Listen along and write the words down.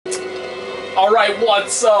Alright,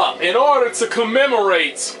 what's up? In order to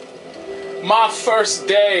commemorate my first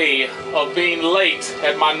day of being late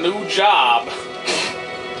at my new job,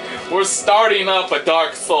 we're starting up a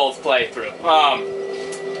Dark Souls playthrough.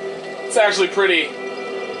 It's actually pretty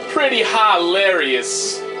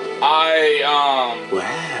hilarious. Well,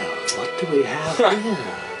 what do we have here?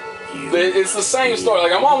 It's the same story.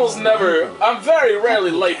 Like, I'm very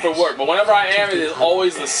rarely late for work, but whenever I am, it is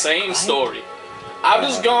always the same story. I've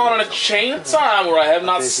just gone on a chain of time where I have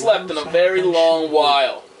not slept in a very long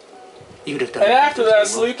while. And after that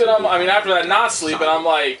sleeping, after that not sleeping, I'm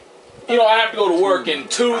like, I have to go to work in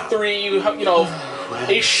 2, 3,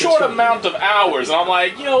 a short amount of hours. And I'm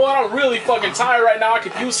like, you know what, I'm really fucking tired right now, I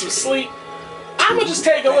could use some sleep. I'm gonna just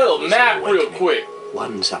take a little nap real quick.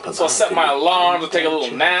 So I set my alarm to take a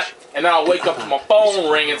little nap, and then I'll wake up to my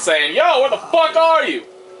phone ringing saying, yo, where the fuck are you?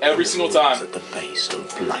 Every single time. At the base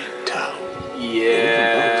of Light Town.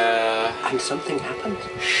 Yeah. And something happened.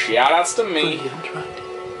 Shoutouts to me. Brilliant,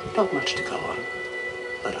 right? Not much to go on.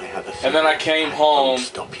 But I have a feeling. And then I came home,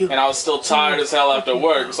 and I was still tired as hell after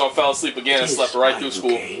work, so I fell asleep again and slept right through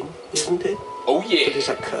school. Game, isn't it? Oh yeah. It is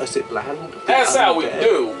a cursed land. That's how we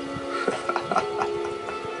do.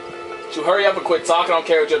 You hurry up and quit talking. I don't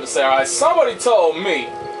care what you have to say. Alright, somebody told me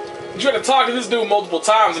that you had to talk to this dude multiple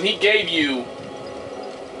times, and he gave you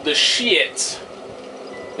the shit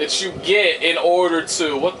that you get in order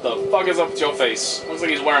to... What the fuck is up with your face? Looks like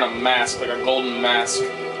he's wearing a mask, like a golden mask.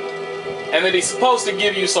 And then he's supposed to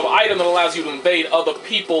give you some item that allows you to invade other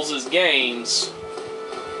people's games.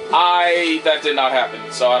 That did not happen,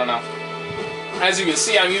 so I don't know. As you can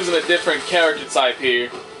see, I'm using a different character type here.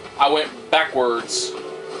 I went backwards.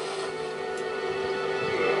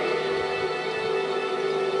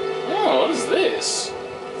 Oh, what is this?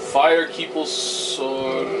 Firekeeple's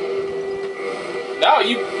sword. No,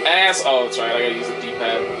 you ass. Oh, that's right. I gotta use the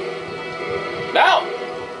D-pad. No!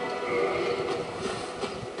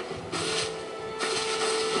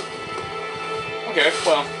 Okay,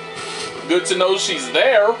 well. Good to know she's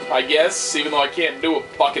there, I guess, even though I can't do a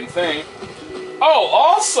fucking thing. Oh,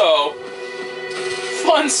 also,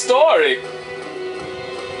 fun story.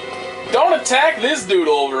 Don't attack this dude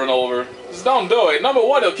over and over. Just don't do it. Number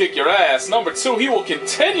 1, he'll kick your ass. Number 2, he will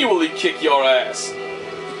continually kick your ass.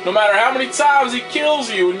 No matter how many times he kills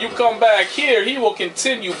you and you come back here, he will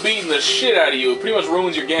continue beating the shit out of you. It pretty much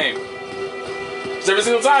ruins your game. Because every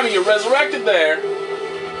single time you get resurrected there,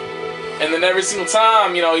 and then every single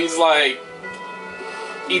time, he's like,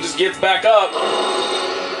 he just gets back up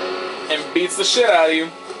and beats the shit out of you.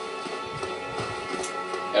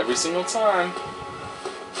 Every single time.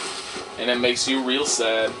 And it makes you real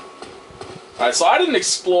sad. Alright, so I didn't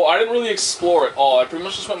really explore it all. I pretty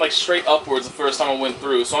much just went like straight upwards the first time I went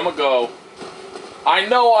through. So I'm gonna go. I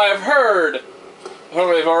know I've heard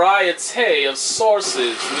from a variety of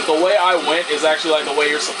sources that the way I went is actually like the way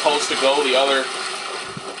you're supposed to go. The other.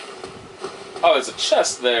 Oh, there's a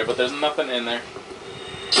chest there, but there's nothing in there.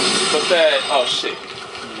 But that. Oh shit.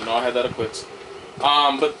 I had that equipped.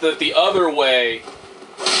 But the other way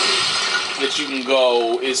that you can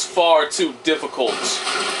go is far too difficult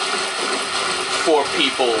for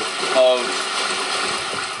people of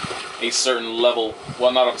a certain level.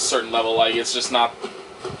 Well, not of a certain level, like, it's just not...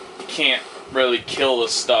 You can't really kill the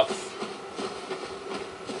stuff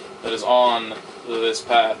that is on this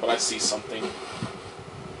path, but I see something.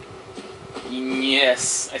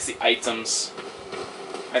 Yes, I see items.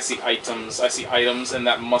 I see items, and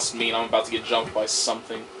that must mean I'm about to get jumped by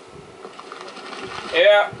something.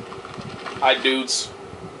 Yeah. Hi, dudes.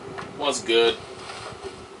 What's good?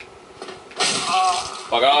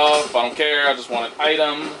 Fuck off, I don't care, I just want an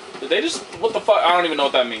item. Did they just... What the fuck? I don't even know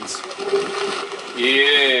what that means.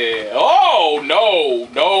 Yeah. Oh, no.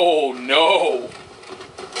 No.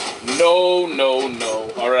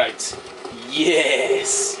 Alright.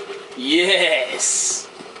 Yes.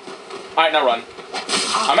 Alright, now run.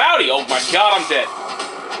 I'm outie. Oh my god, I'm dead.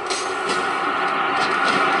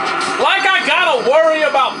 Like I gotta worry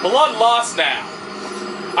about blood loss now.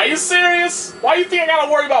 Are you serious? Why do you think I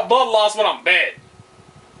gotta worry about blood loss when I'm dead?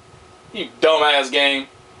 You dumbass game.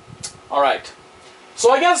 Alright.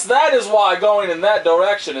 So I guess that is why going in that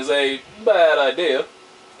direction is a bad idea.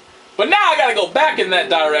 But now I gotta go back in that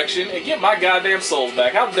direction and get my goddamn souls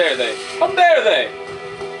back. How dare they? How dare they?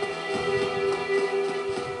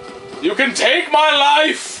 You can take my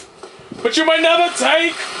life, but you may never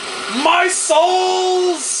take my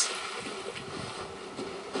souls!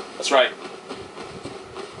 That's right.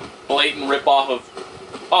 Blatant rip-off of...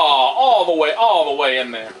 all the way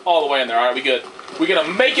in there. Alright, we good. We're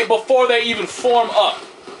gonna make it before they even form up.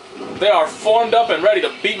 They are formed up and ready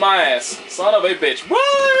to beat my ass. Son of a bitch.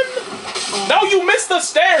 Run! No, you missed the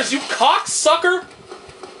stairs, you cocksucker!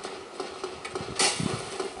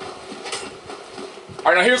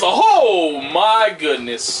 Alright, now here's a... Oh, my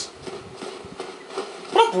goodness.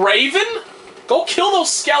 What up, Raven? Go kill those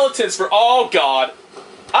skeletons for... Oh, God.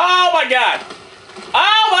 Oh, my God.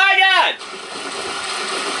 Oh, my God!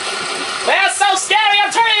 They're so scary,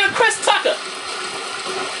 I'm turning into Chris Tucker!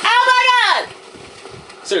 Oh, my God!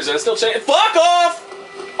 Seriously, I still change... Fuck off!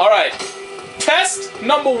 Alright. Test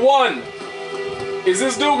number 1. Is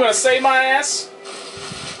this dude gonna save my ass?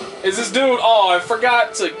 Is this dude... Oh, I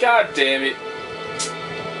forgot to... God damn it.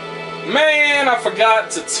 Man, I forgot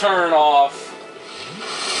to turn off.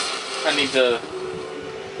 I need to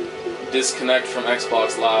disconnect from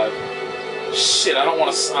Xbox Live. Shit, I don't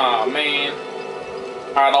want to... Aw, man.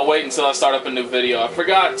 Alright, I'll wait until I start up a new video. I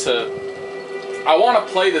forgot to... I want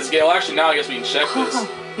to play this game. Well, actually, now I guess we can check this.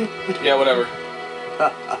 Yeah, whatever.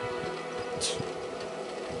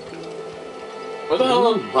 Where the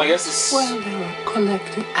hell? I guess it's... Well, there are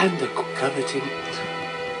collecting and the coveting.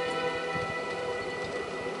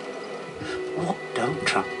 What don't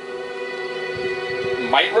Trump?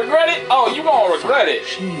 Might regret it? Oh, you gonna regret it.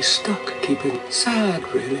 She's stuck keeping sad,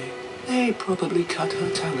 really. They probably cut her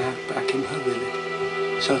tongue out back in her willy,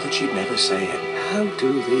 so that she'd never say it. How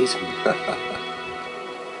do these...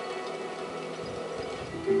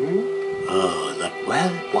 Oh,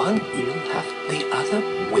 well, one you'll have the other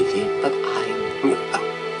with you, but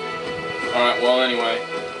Alright, well, anyway.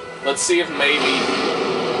 Let's see if maybe...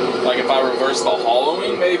 Like, if I reverse the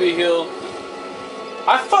Halloween, maybe he'll...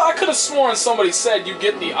 I thought I could have sworn somebody said you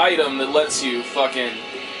get the item that lets you fucking...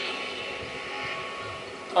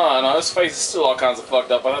 Oh, no, his face is still all kinds of fucked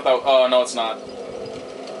up. I thought that... Oh, no, it's not. I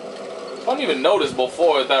didn't even notice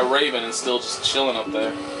before that Raven is still just chilling up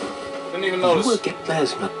there. Didn't even notice. You will get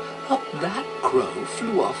Lesnar. Up that crow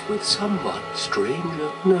flew off with someone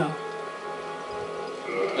stranger. No.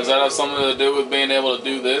 Does that have something to do with being able to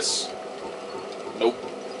do this? Nope.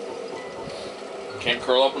 Can't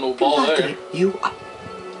curl up into a ball there. You are...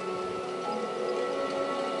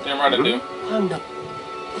 Damn right I do. I'm not...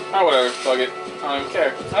 Ah, whatever. Fuck it. I don't even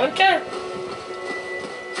care. I don't care.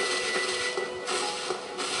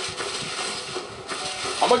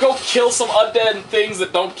 I'm gonna go kill some undead things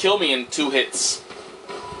that don't kill me in 2 hits.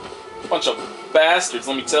 Bunch of bastards,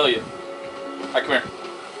 let me tell you. Alright, come here.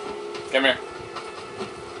 Come here.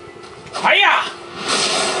 Hiya!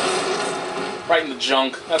 Right in the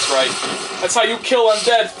junk. That's right. That's how you kill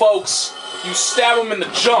undead, folks. You stab them in the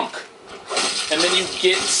junk. And then you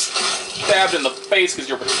get stabbed in the face because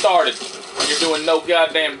you're retarded. And you're doing no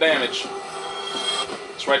goddamn damage.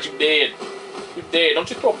 That's right, you dead. You dead. Don't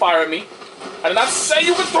you throw fire at me. I did not say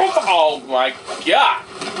you could throw fire. Oh my god.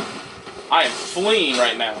 I am fleeing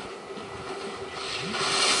right now.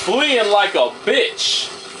 Fleeing like a bitch.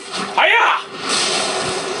 Hiya!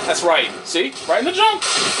 That's right. See? Right in the junk.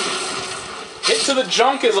 Hit to the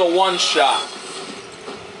junk is a one-shot.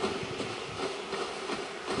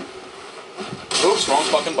 Oops, wrong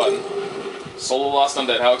fucking button. Solo Lost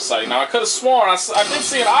Undead, how exciting. Now, I could have sworn I did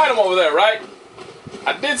see an item over there, right?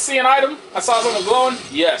 I did see an item. I saw something glowing.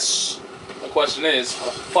 Yes. The question is, how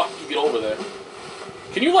the fuck do you get over there?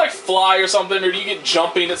 Can you, like, fly or something, or do you get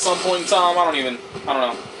jumping at some point in time? I don't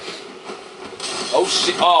know. Oh,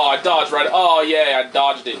 shit. Oh, I dodged right. Oh, yeah, I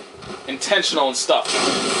dodged it. Intentional and stuff.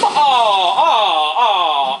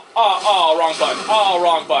 Oh, wrong button. Oh,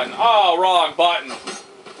 wrong button. Oh, wrong button.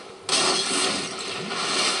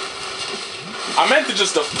 I meant to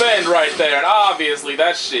just defend right there, and obviously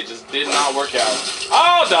that shit just did not work out.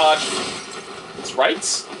 Oh, dodge. That's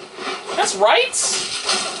right. That's right.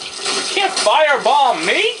 You can't firebomb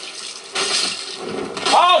me.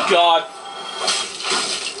 Oh, God.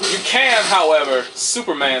 You can, however,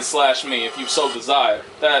 Superman slash me if you so desire.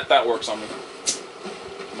 That works on me.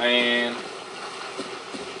 Man.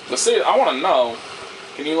 But see, I want to know.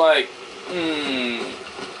 Can you, like...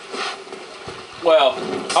 Well,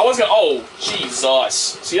 I was gonna... Oh,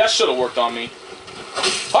 Jesus. See, that should have worked on me.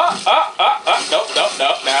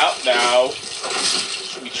 No.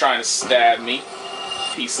 Should be trying to stab me.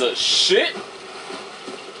 Piece of shit.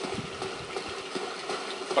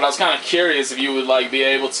 But I was kind of curious if you would, like, be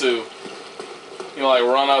able to, you know, like,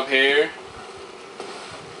 run up here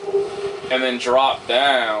and then drop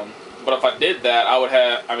down. But if I did that, I would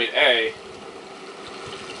have, I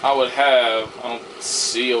don't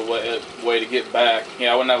see a way to get back.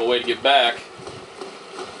 Yeah, I wouldn't have a way to get back.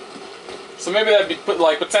 So maybe that'd be,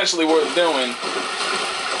 like, potentially worth doing.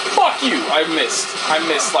 Fuck you! I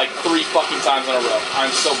missed, like, 3 fucking times in a row.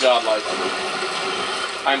 I'm so godlike.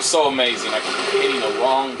 I'm so amazing. I keep hitting the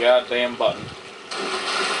wrong goddamn button.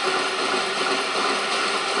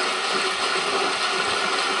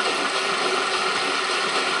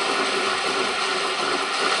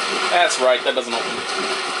 That's right, that doesn't open.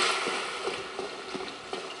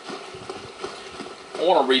 I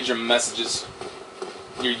want to read your messages.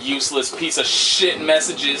 Your useless piece of shit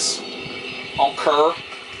messages. On Kerr.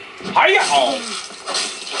 Hiya! Oh.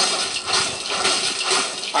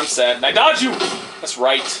 I'm sad. I dodged you! That's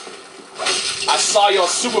right. I saw your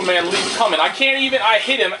Superman leap coming. I hit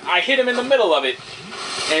him in the middle of it.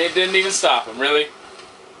 And it didn't even stop him. Really?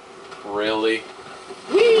 Really?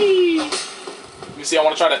 Whee! You see, I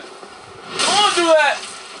want to try to... I don't do that!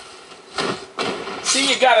 See,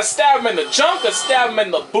 you gotta stab him in the junk or stab him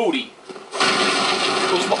in the booty.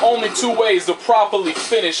 Those are the only two ways to properly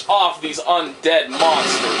finish off these undead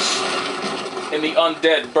monsters. In the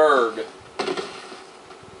undead burg.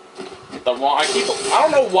 I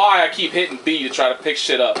don't know why I keep hitting B to try to pick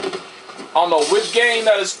shit up. I don't know which game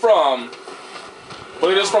that is from,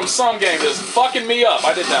 but it is from some game that's fucking me up.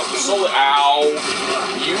 I did that with Solar. Ow.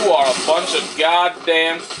 You are a bunch of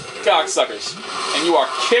goddamn cocksuckers. And you are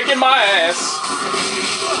kicking my ass.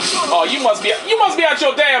 Oh, you must be out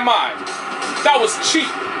your damn mind. That was cheap.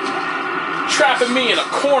 Trapping me in a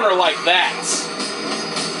corner like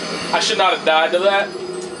that. I should not have died to that.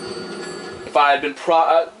 If I had been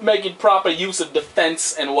making proper use of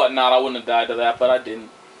defense and whatnot, I wouldn't have died to that, but I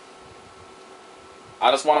didn't.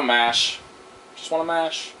 I just want to mash. Just want to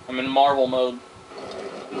mash. I'm in Marvel mode.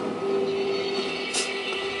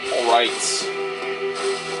 Alright.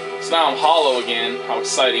 So now I'm hollow again. How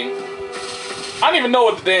exciting. I don't even know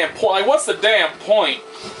what the damn point... Like, what's the damn point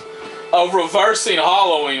of reversing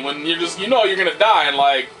hollowing when you're just... You know you're gonna die in,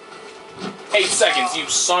 like, 8 seconds, you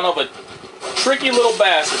son of a... tricky little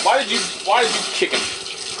bastard. Why did you kick him?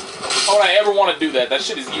 Why would I ever want to do that? That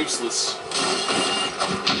shit is useless.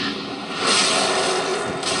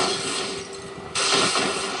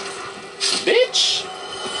 Bitch!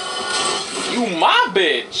 You my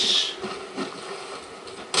bitch!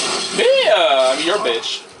 Yeah, I mean, you're a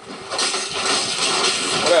bitch.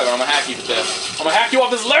 Whatever, I'm gonna hack you to death. I'm gonna hack you off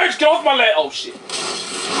this ledge! Get off my ledge! Oh, shit.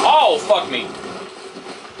 Oh, fuck me.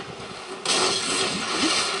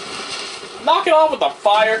 Knock it off with the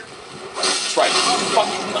fire. That's right. Fuck.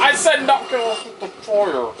 I said knock it off with the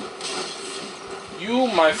fire. You,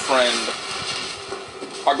 my friend,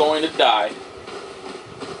 are going to die.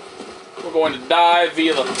 We're going to die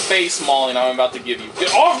via the face mauling I'm about to give you.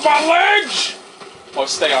 Get off my ledge! Or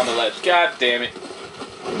stay on the ledge. God damn it.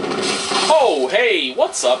 Oh, hey,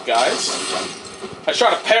 what's up, guys? I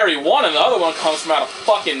try to parry one and the other one comes from out of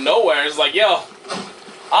fucking nowhere and it's like, yo,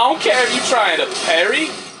 I don't care if you're trying to parry.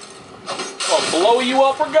 I'll blow you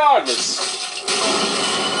up regardless.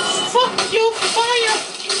 Fuck you, fire!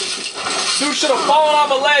 Dude should have fallen off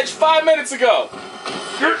a ledge 5 minutes ago.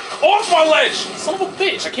 Get off my ledge! Son of a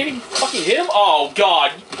bitch, I can't even fucking hit him? Oh,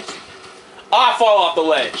 God. I fall off the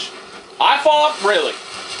ledge. I fall off? Really?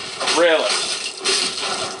 Really?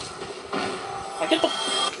 Now get the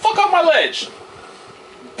fuck off my ledge.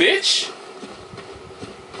 Bitch.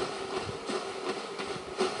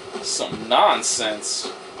 Some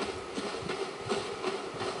nonsense.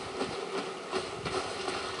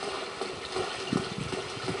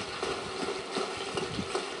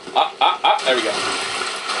 There we go.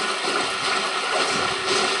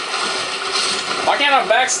 Why can't I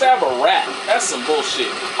backstab a rat? That's some bullshit.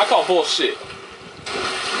 I call bullshit.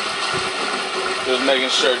 Just making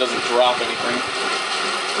sure it doesn't drop anything.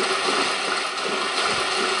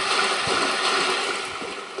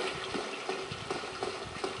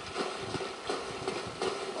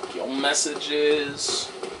 Your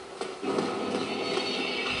messages.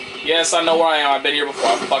 Yes, I know where I am. I've been here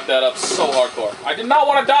before. I fucked that up so hardcore. I did not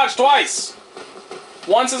want to dodge twice.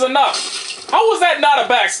 Once is enough. How was that not a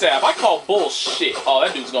backstab? I call bullshit. Oh,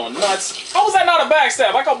 that dude's going nuts. How was that not a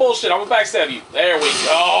backstab? I call bullshit. I'm gonna backstab you. There we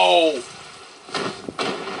go.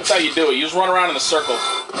 That's how you do it. You just run around in a circle.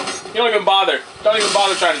 You don't even bother. Don't even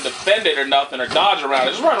bother trying to defend it or nothing or dodge around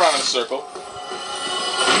it. Just run around in a circle.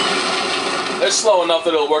 They're slow enough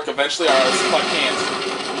that it'll work eventually. Alright, let's see if I can't.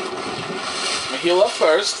 I'm gonna heal up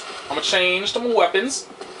first. I'm gonna change to my weapons.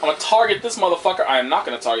 I'm gonna target this motherfucker. I am not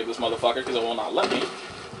gonna target this motherfucker because it will not let me.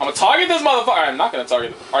 I'm gonna target this motherfucker. I am not gonna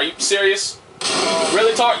target. Are you serious?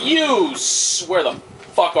 Really target? You! Where the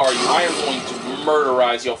fuck are you? I am going to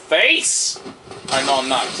murderize your face! I know I'm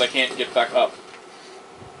not because I can't get back up.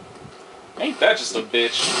 Ain't that just a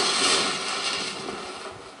bitch?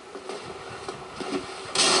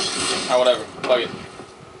 Alright, whatever. Fuck it.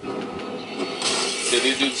 See,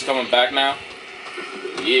 these dudes coming back now?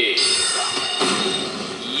 Yeah.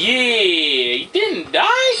 Yeah! You didn't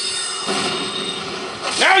die?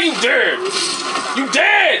 Now you dead! You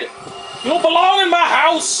dead! You don't belong in my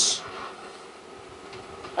house!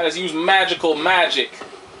 I just use magical magic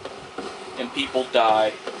and people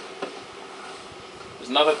die. There's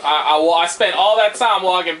nothing. I spent all that time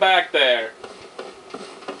walking back there,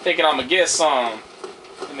 thinking I'm gonna get some,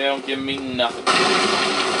 and they don't give me nothing.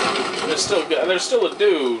 There's still a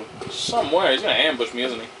dude somewhere. He's gonna ambush me,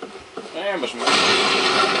 isn't he? He's gonna ambush me.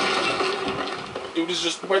 Dude is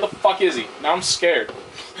just. Where the fuck is he? Now I'm scared.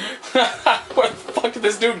 Where the fuck did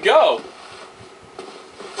this dude go?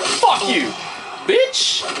 Fuck you,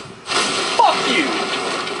 bitch! Fuck you!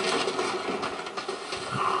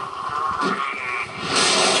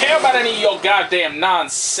 Care about any of your goddamn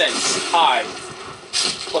nonsense. Hi.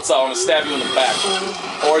 What's up? I'm gonna stab you in the back.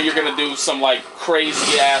 Or you're gonna do some, like,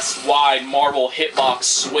 crazy-ass, wide marble hitbox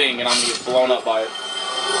swing and I'm gonna get blown up by it.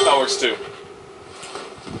 That works too.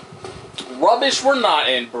 Rubbish, we're not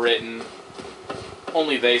in Britain.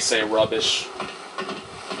 Only they say rubbish.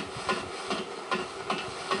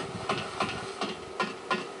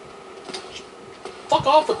 Fuck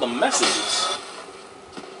off with the messages.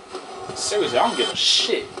 Seriously, I don't give a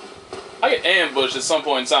shit. I get ambushed at some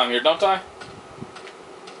point in time here, don't I?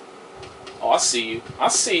 Oh, I see you. I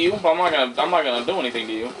see you, but I'm not gonna do anything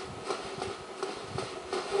to you.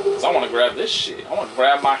 Cause I wanna grab this shit. I wanna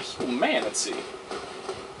grab my humanity.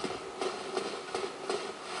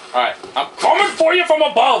 Alright, I'm coming for you from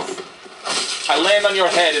above! I land on your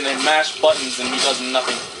head and then mash buttons and he does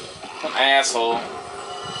nothing. An asshole.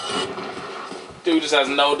 Dude just has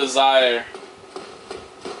no desire.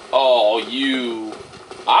 Oh, you.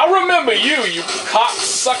 I remember you, you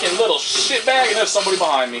cock-sucking little shitbag, and there's somebody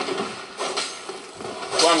behind me.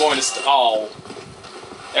 Who I'm going to oh.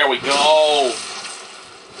 There we go.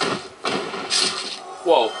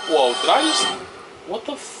 Whoa, whoa, did I just... What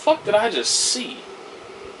the fuck did I just see?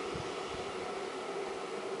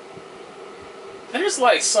 There's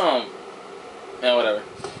like some... Yeah, whatever.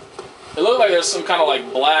 It looked like there's some kind of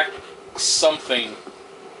like black something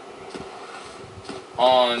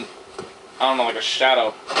on... I don't know, like a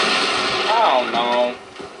shadow. I don't know.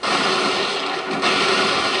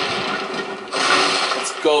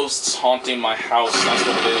 It's ghosts haunting my house, that's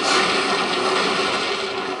what it is.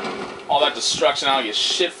 All that destruction, I don't get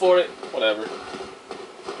shit for it. Whatever.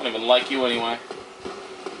 I don't even like you anyway.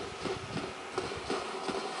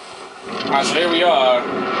 Alright, so here we are.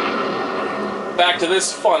 Back to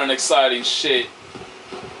this fun and exciting shit.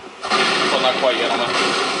 Well, not quite yet.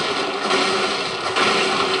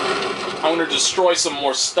 I'm gonna destroy some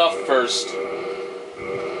more stuff first.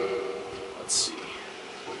 Let's see.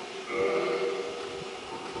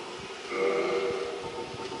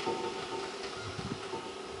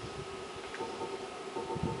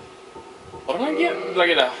 What did I get? Did I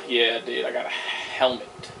get a... Yeah, I did. I got a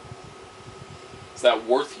helmet. Is that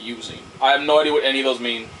worth using? I have no idea what any of those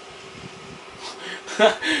mean.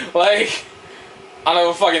 Like...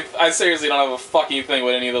 I seriously don't have a fucking thing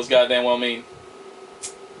what any of those goddamn well mean.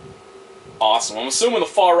 Awesome. I'm assuming the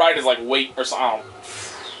far right is like weight or something.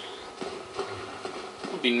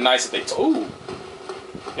 It would be nice if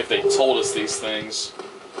they told us these things.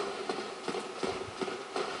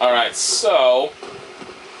 Alright, so...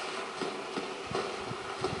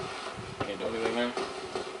 Can't do anything there.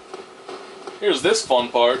 Here's this fun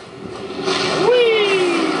part.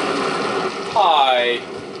 Whee! Hi.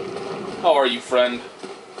 How are you, friend?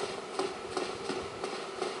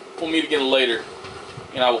 We'll meet again later,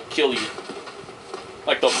 and I will kill you.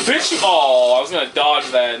 Like the bitch. Oh, I was gonna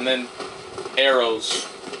dodge that, and then arrows.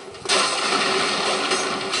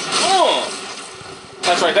 Oh,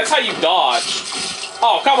 that's right. That's how you dodge.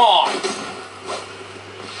 Oh, come on.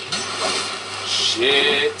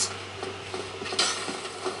 Shit.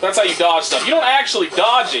 That's how you dodge stuff. You don't actually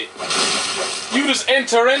dodge it. You just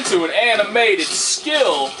enter into an animated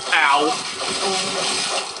skill, ow,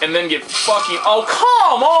 and then get fucking... Oh,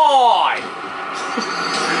 come on!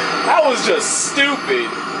 That was just stupid.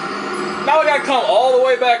 Now I gotta come all the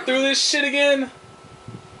way back through this shit again?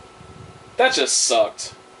 That just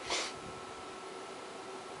sucked.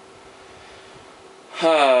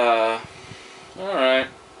 Alright.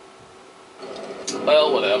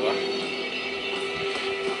 Well, whatever.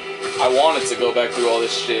 I wanted to go back through all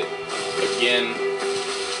this shit again.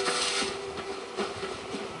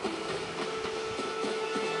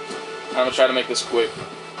 I'm gonna try to make this quick.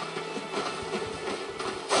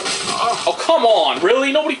 Oh, come on!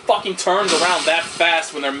 Really? Nobody fucking turns around that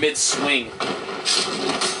fast when they're mid-swing.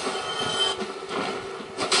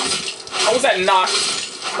 How was that not...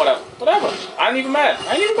 Whatever. Whatever. I ain't even mad.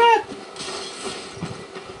 I ain't even mad.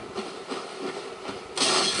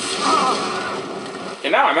 Okay,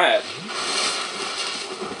 now I'm mad.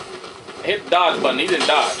 I hit the dodge button. He didn't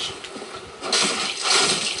dodge.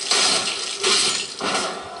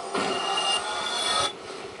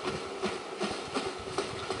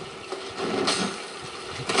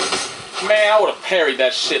 Man, I would have parried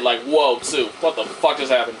that shit like, whoa, too. What the fuck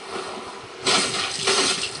just happened?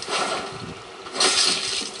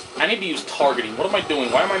 I need to use targeting. What am I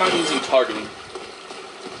doing? Why am I not using targeting?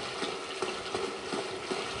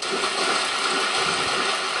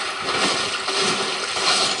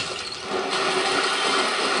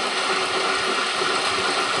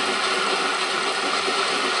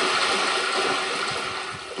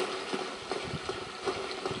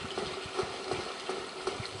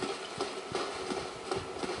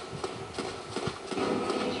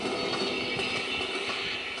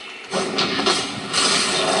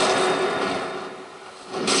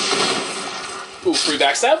 Ooh, free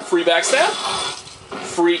backstab, free backstab.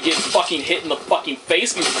 Free get fucking hit in the fucking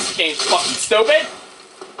face because this game's fucking stupid.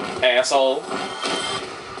 Asshole.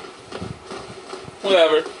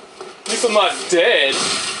 Whatever. At least I'm not dead.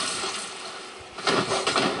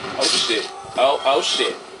 Oh shit. Oh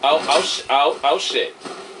shit. Oh shit.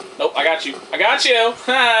 Nope, I got you. I got you!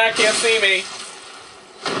 Ha, can't see me.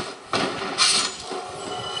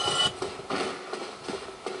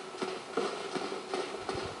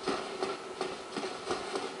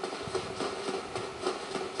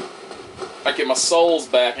 I get my souls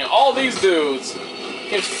back, and all these dudes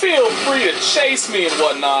can feel free to chase me and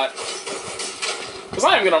whatnot. Because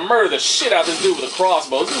I am gonna murder the shit out of this dude with a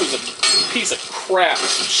crossbow. This dude's a piece of crap,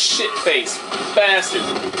 shit-faced bastard.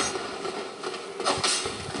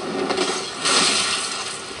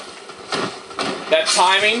 That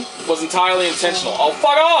timing was entirely intentional. Oh,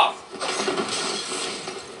 fuck off!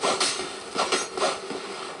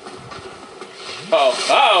 Oh,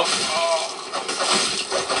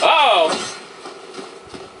 oh!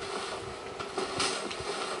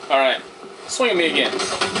 Alright. Swing at me again.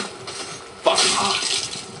 Fuck.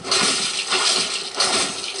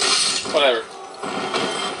 Whatever.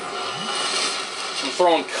 I'm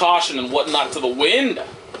throwing caution and whatnot to the wind.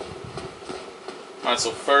 Alright,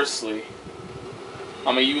 so firstly,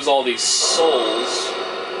 I'm gonna use all these souls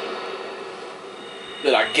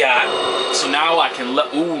that I got. So now I can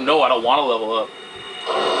ooh, no, I don't want to level up.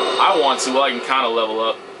 I want to, well, I can kind of level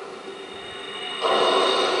up.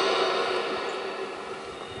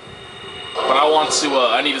 But I want to,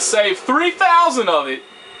 I need to save 3,000 of it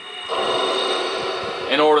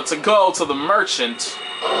in order to go to the merchant.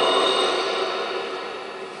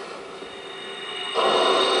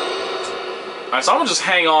 Alright, so I'm gonna just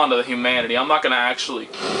hang on to the humanity. I'm not gonna actually...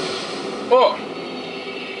 Oh!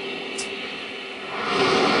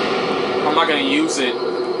 I'm not gonna use it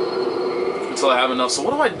until I have enough. So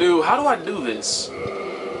what do I do? How do I do this?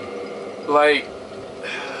 Like...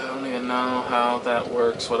 I don't even know how that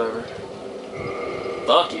works, whatever.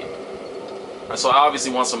 Fuck it. Alright, so I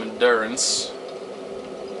obviously want some endurance.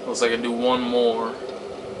 Looks like I can do one more.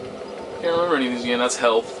 Can't remember any of these again. That's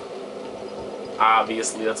health.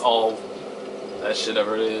 Obviously, that's all that shit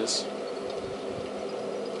ever is.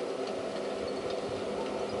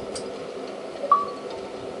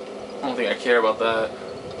 I don't think I care about that.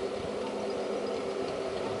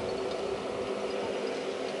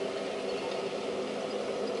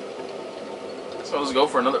 So let's go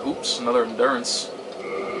for another, oops, another endurance.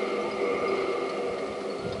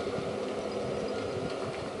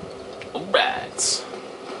 Alright.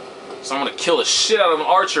 So I'm gonna kill the shit out of an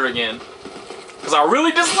archer again. Because I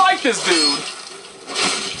really dislike this dude.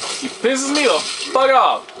 He pisses me the fuck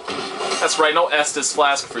off. That's right, no Estus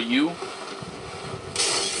Flask for you.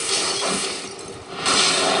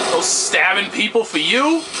 No stabbing people for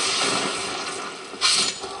you.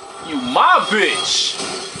 You my bitch.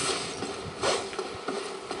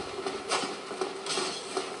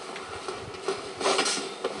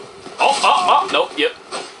 Oh, nope, yep.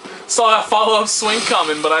 Saw that follow-up swing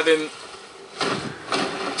coming, but I didn't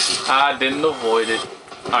avoid it.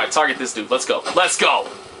 Alright, target this dude. Let's go. Let's go!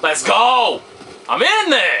 Let's go! I'm in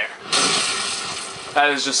there! That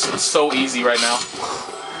is just so easy right now.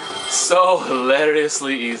 So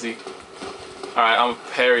hilariously easy. Alright, I'm gonna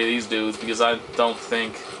parry these dudes because I don't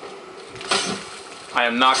think... I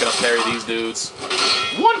am not gonna parry these dudes.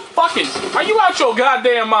 One fucking... Are you out your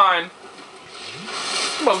goddamn mind?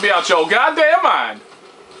 You must be out your goddamn mind.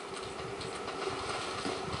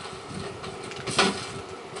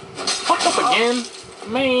 Fucked up again?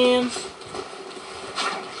 Man.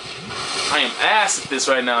 I am ass at this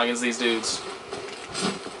right now against these dudes.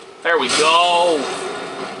 There we go.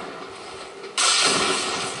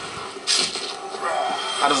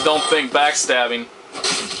 I just don't think backstabbing.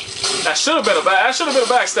 That should have been a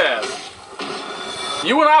backstab.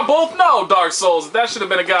 You and I both know, Dark Souls, that should have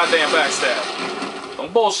been a goddamn backstab.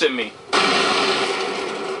 Don't bullshit me.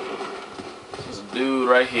 There's a dude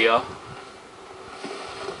right here.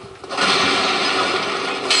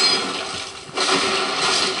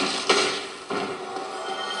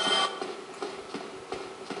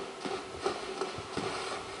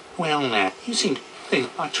 Well, now, you seem to think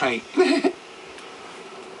I trade.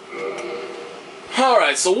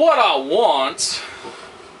 Alright, so what I want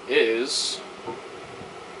is...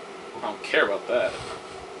 I don't care about that.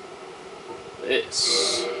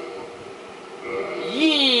 This.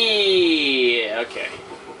 Yeah! Okay.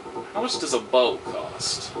 How much does a bow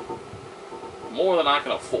cost? More than I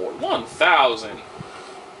can afford. 1,000.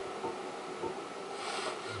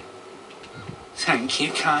 Thank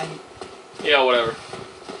you, kind. Yeah, whatever.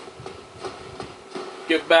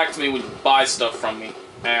 Get back to me when you buy stuff from me,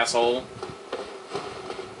 asshole.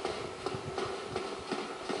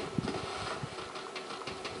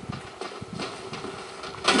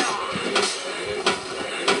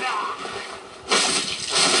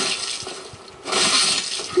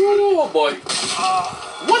 Oh boy.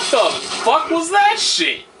 What the fuck was that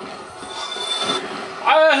shit?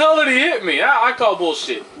 How the hell did he hit me? I call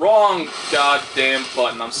bullshit. Wrong goddamn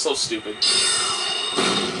button. I'm so stupid.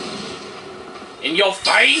 In your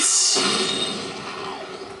face!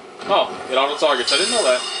 Oh, it auto targets. I didn't know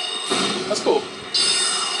that. That's cool.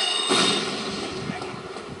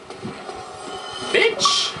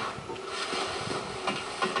 Bitch!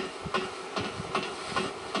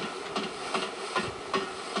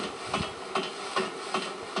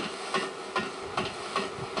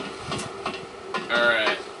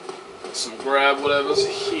 Alright. Some grab whatever's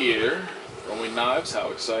here. Throwing knives, how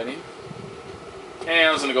exciting. And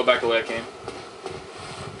I was gonna go back the way I came.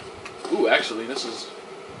 Ooh, actually, this is...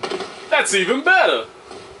 That's even better!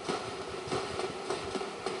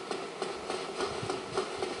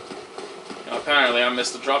 Now, apparently, I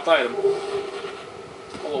missed a dropped item.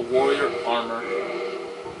 Full of warrior armor.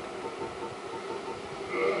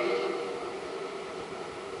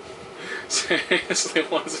 Seriously,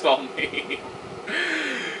 what does it all mean?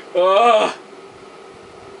 Ugh!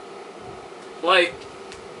 Like...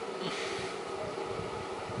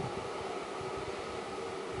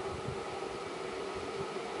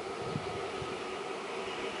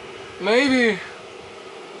 Maybe.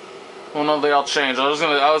 Well, no, they all changed. I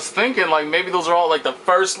was thinking like maybe those are all like the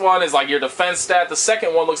first one is like your defense stat. The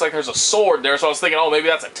second one looks like there's a sword there, so I was thinking, oh, maybe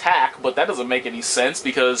that's attack, but that doesn't make any sense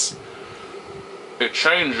because it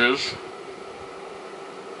changes.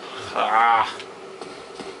 Ah.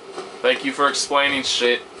 Thank you for explaining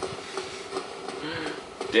shit.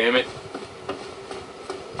 Damn it.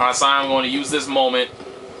 Alright, so I'm going to use this moment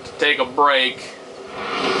to take a break.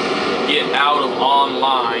 Get out of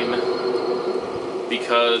online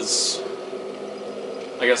because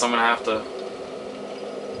I guess I'm gonna have to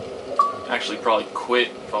actually probably quit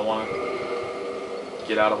if I want to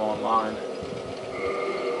get out of online.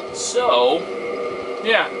 So,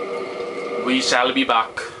 yeah, we shall be back.